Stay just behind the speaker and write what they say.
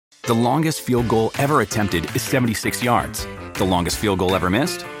The longest field goal ever attempted is 76 yards. The longest field goal ever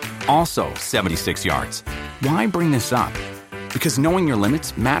missed? Also 76 yards. Why bring this up? Because knowing your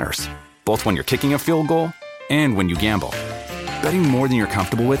limits matters, both when you're kicking a field goal and when you gamble. Betting more than you're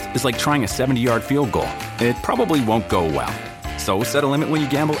comfortable with is like trying a 70-yard field goal. It probably won't go well. So set a limit when you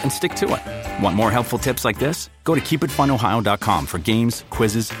gamble and stick to it. Want more helpful tips like this? Go to keepitfunohio.com for games,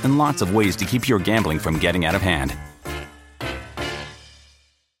 quizzes, and lots of ways to keep your gambling from getting out of hand.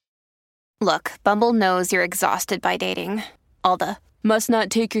 Look, Bumble knows you're exhausted by dating. All the, must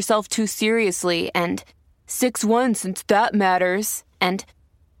not take yourself too seriously, and 6'1" since that matters, and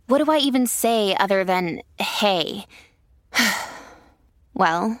what do I even say other than, hey?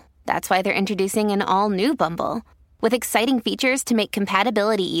 Well, that's why they're introducing an all-new Bumble, with exciting features to make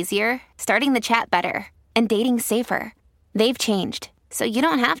compatibility easier, starting the chat better, and dating safer. They've changed, so you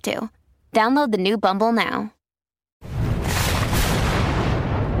don't have to. Download the new Bumble now.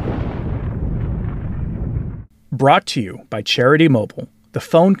 Brought to you by Charity Mobile, the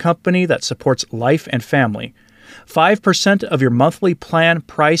phone company that supports life and family. 5% of your monthly plan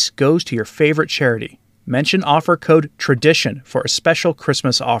price goes to your favorite charity. Mention offer code TRADITION for a special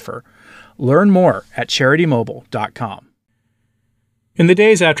Christmas offer. Learn more at CharityMobile.com. In the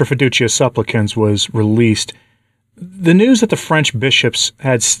days after Fiducia Supplicans was released, the news that the French bishops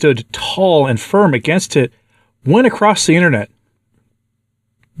had stood tall and firm against it went across the internet.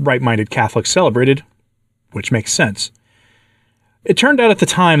 Right-minded Catholics celebrated, which makes sense. It turned out at the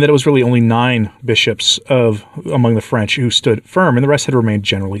time that it was really only 9 bishops among the French who stood firm, and the rest had remained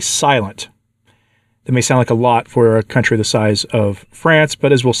generally silent. That may sound like a lot for a country the size of France,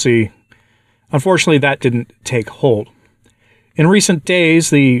 but as we'll see, unfortunately that didn't take hold. In recent days,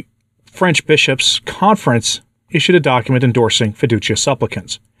 the French Bishops' Conference issued a document endorsing Fiducia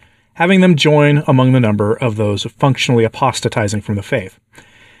Supplicans, having them join among the number of those functionally apostatizing from the faith.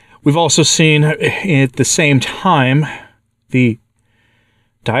 We've also seen at the same time the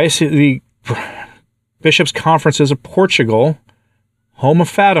Bishops' Conferences of Portugal, home of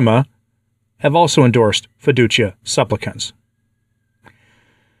Fatima, have also endorsed Fiducia Supplicans.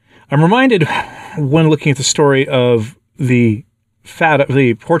 I'm reminded when looking at the story of the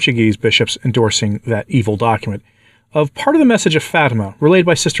Portuguese bishops endorsing that evil document of part of the message of Fatima relayed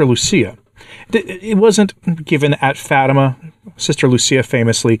by Sister Lucia. It wasn't given at Fatima. Sister Lucia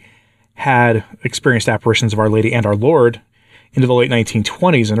famously had experienced apparitions of Our Lady and our Lord into the late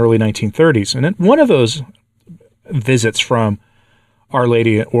 1920s and early 1930s. And at one of those visits from Our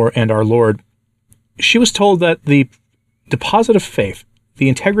Lady and our Lord, she was told that the deposit of faith, the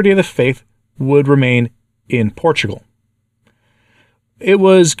integrity of the faith, would remain in Portugal. It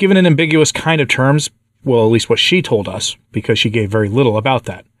was given in ambiguous kind of terms, well, at least what she told us, because she gave very little about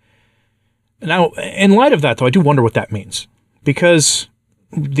that. Now, in light of that, though, I do wonder what that means, because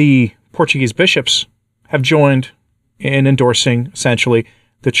the Portuguese bishops have joined in endorsing, essentially,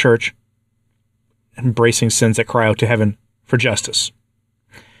 the church embracing sins that cry out to heaven for justice.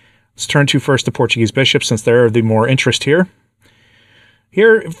 Let's turn to first the Portuguese bishops, since they're the more interest here.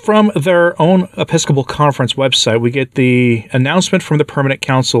 Here, from their own Episcopal Conference website, we get the announcement from the Permanent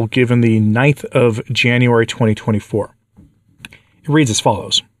Council given the 9th of January 2024. It reads as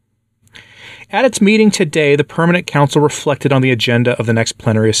follows. At its meeting today, the Permanent Council reflected on the agenda of the next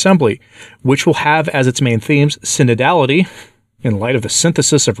plenary assembly, which will have as its main themes synodality, in light of the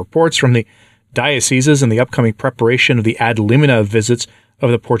synthesis of reports from the dioceses and the upcoming preparation of the ad limina visits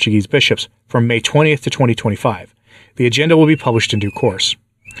of the Portuguese bishops from May 20th to 2025. The agenda will be published in due course.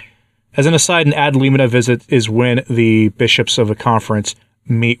 As an aside, an ad limina visit is when the bishops of a conference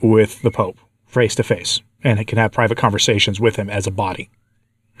meet with the Pope face-to-face, and it can have private conversations with him as a body.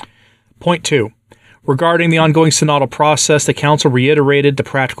 Point 2. Regarding the ongoing synodal process, the Council reiterated the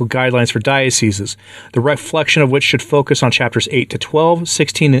practical guidelines for dioceses, the reflection of which should focus on chapters 8 to 12,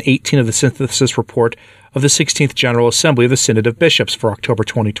 16, and 18 of the synthesis report of the 16th General Assembly of the Synod of Bishops for October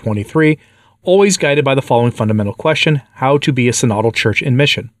 2023, always guided by the following fundamental question: how to be a synodal church in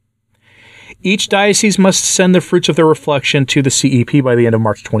mission. Each diocese must send the fruits of their reflection to the CEP by the end of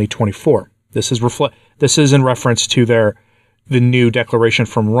March 2024. This is in reference to the new declaration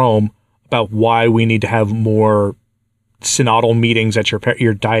from Rome about why we need to have more synodal meetings at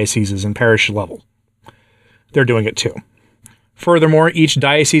your dioceses and parish level. They're doing it too. Furthermore, each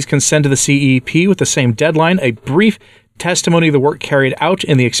diocese can send to the CEP with the same deadline a brief testimony of the work carried out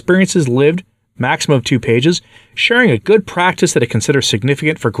and the experiences lived, maximum of 2 pages, sharing a good practice that it considers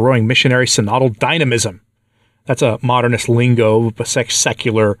significant for growing missionary synodal dynamism. That's a modernist lingo, a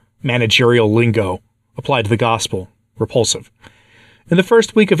secular managerial lingo applied to the gospel. Repulsive. In the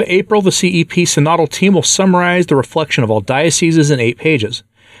first week of April, the CEP synodal team will summarize the reflection of all dioceses in 8 pages.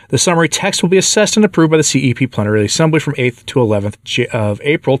 The summary text will be assessed and approved by the CEP Plenary Assembly from 8th to 11th of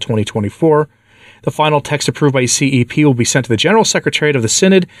April 2024. The final text approved by CEP will be sent to the General Secretariat of the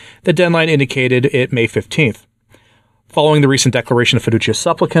Synod. The deadline indicated it May 15th. Following the recent declaration of Fiducia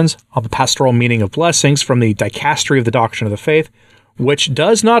Supplicans of the pastoral meaning of blessings from the Dicastery of the Doctrine of the Faith, which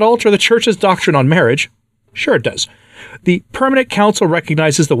does not alter the Church's doctrine on marriage, sure it does, the Permanent Council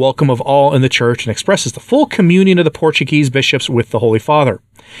recognizes the welcome of all in the Church and expresses the full communion of the Portuguese bishops with the Holy Father.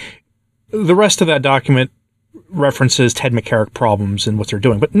 The rest of that document references Ted McCarrick problems and what they're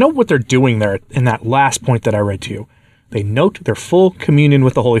doing, but note what they're doing there in that last point that I read to you. They note their full communion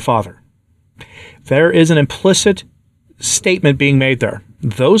with the Holy Father. There is an implicit statement being made there.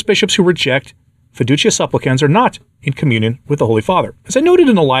 Those bishops who reject Fiducia Supplicans are not in communion with the Holy Father. As I noted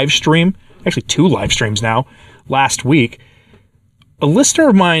in a live stream, actually 2 live streams now, last week, a listener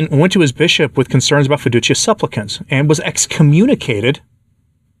of mine went to his bishop with concerns about Fiducia Supplicans and was excommunicated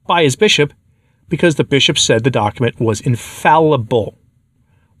by his bishop because the bishop said the document was infallible.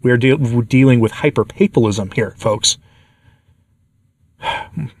 We're dealing with hyper-papalism here, folks.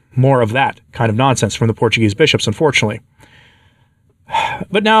 More of that kind of nonsense from the Portuguese bishops, unfortunately.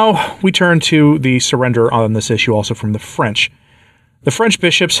 But now we turn to the surrender on this issue also from the French. The French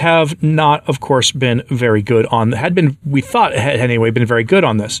bishops have not, of course, been very good on, we thought had anyway, been very good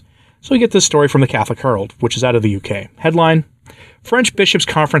on this. So we get this story from the Catholic Herald, which is out of the UK. Headline, French Bishops'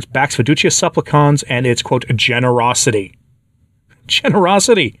 Conference backs Fiducia Supplicans and its, quote, generosity.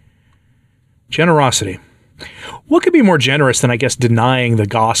 Generosity. Generosity. What could be more generous than, I guess, denying the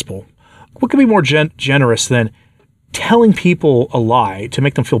gospel? What could be more generous than telling people a lie to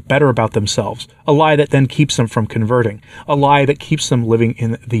make them feel better about themselves, a lie that then keeps them from converting, a lie that keeps them living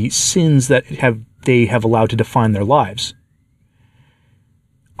in the sins that they have allowed to define their lives?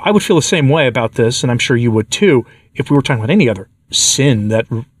 I would feel the same way about this, and I'm sure you would too, if we were talking about any other sin that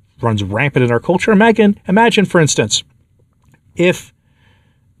runs rampant in our culture. Imagine, for instance, if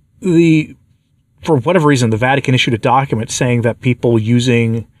for whatever reason, the Vatican issued a document saying that people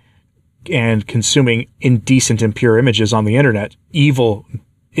using and consuming indecent, impure images on the internet, evil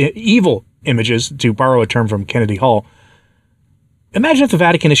images, to borrow a term from Kennedy Hall. Imagine if the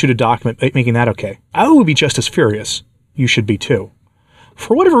Vatican issued a document making that okay. I would be just as furious. You should be too.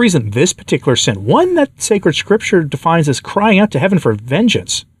 For whatever reason, this particular sin, one that sacred scripture defines as crying out to heaven for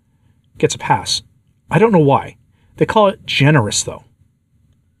vengeance, gets a pass. I don't know why. They call it generous, though.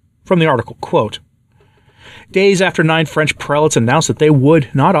 From the article, quote, days after 9 French prelates announced that they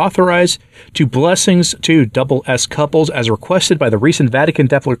would not authorize blessings to double S couples as requested by the recent Vatican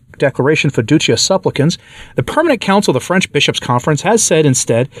Declaration Fiducia Supplicans, the Permanent Council of the French Bishops' Conference has said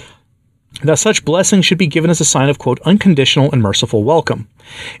instead that such blessings should be given as a sign of, quote, unconditional and merciful welcome.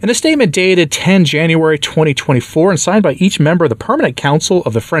 In a statement dated 10 January 2024 and signed by each member of the Permanent Council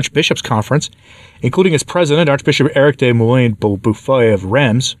of the French Bishops' Conference, including its president, Archbishop Eric de Moulin-Beaufeuille of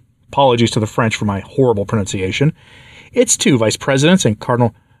Reims, apologies to the French for my horrible pronunciation, its 2 vice presidents and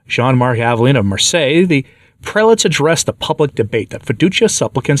Cardinal Jean-Marc Aveline of Marseille, the prelates addressed the public debate that Fiducia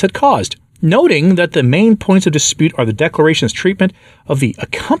Supplicans had caused, noting that the main points of dispute are the declaration's treatment of the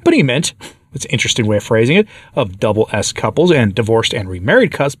accompaniment, that's an interesting way of phrasing it, of double S couples and divorced and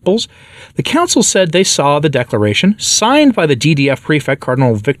remarried couples. The council said they saw the declaration, signed by the DDF prefect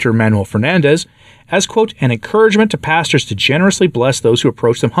Cardinal Victor Manuel Fernandez, as, quote, an encouragement to pastors to generously bless those who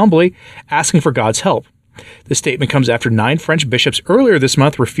approach them humbly, asking for God's help. The statement comes after 9 French bishops earlier this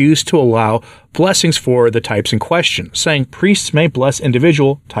month refused to allow blessings for the types in question, saying priests may bless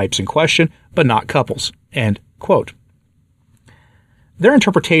individual types in question, but not couples, end quote. Their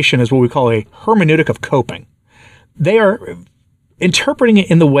interpretation is what we call a hermeneutic of coping. They are interpreting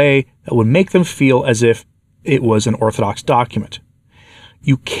it in the way that would make them feel as if it was an Orthodox document.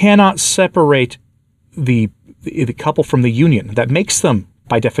 You cannot separate the couple from the union that makes them,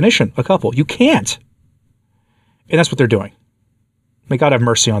 by definition, a couple. You can't. And that's what they're doing. May God have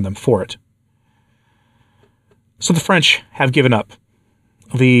mercy on them for it. So the French have given up.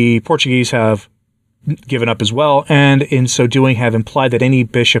 The Portuguese have given up as well, and in so doing have implied that any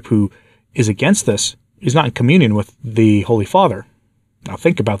bishop who is against this is not in communion with the Holy Father. Now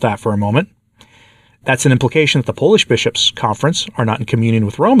think about that for a moment. That's an implication that the Polish Bishops' Conference are not in communion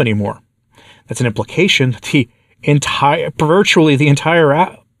with Rome anymore. That's an implication that virtually the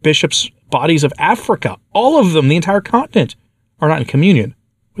entire bishops' bodies of Africa, all of them, the entire continent, are not in communion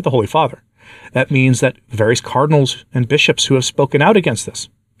with the Holy Father. That means that various cardinals and bishops who have spoken out against this,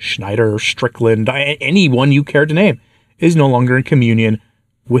 Schneider, Strickland, anyone you care to name, is no longer in communion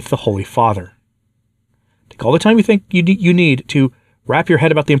with the Holy Father. Take all the time you think you need to wrap your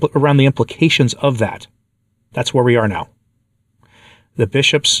head around the implications of that. That's where we are now. the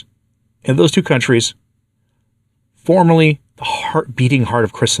bishops in those two countries, formerly the beating heart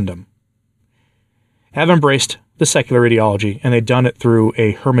of Christendom, have embraced the secular ideology, and they've done it through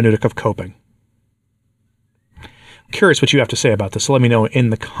a hermeneutic of coping. I'm curious what you have to say about this, so let me know in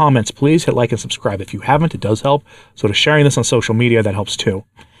the comments. Please hit like and subscribe if you haven't. It does help. So to sharing this on social media, that helps too.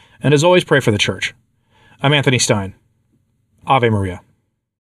 And as always, pray for the church. I'm Anthony Stein. Ave Maria.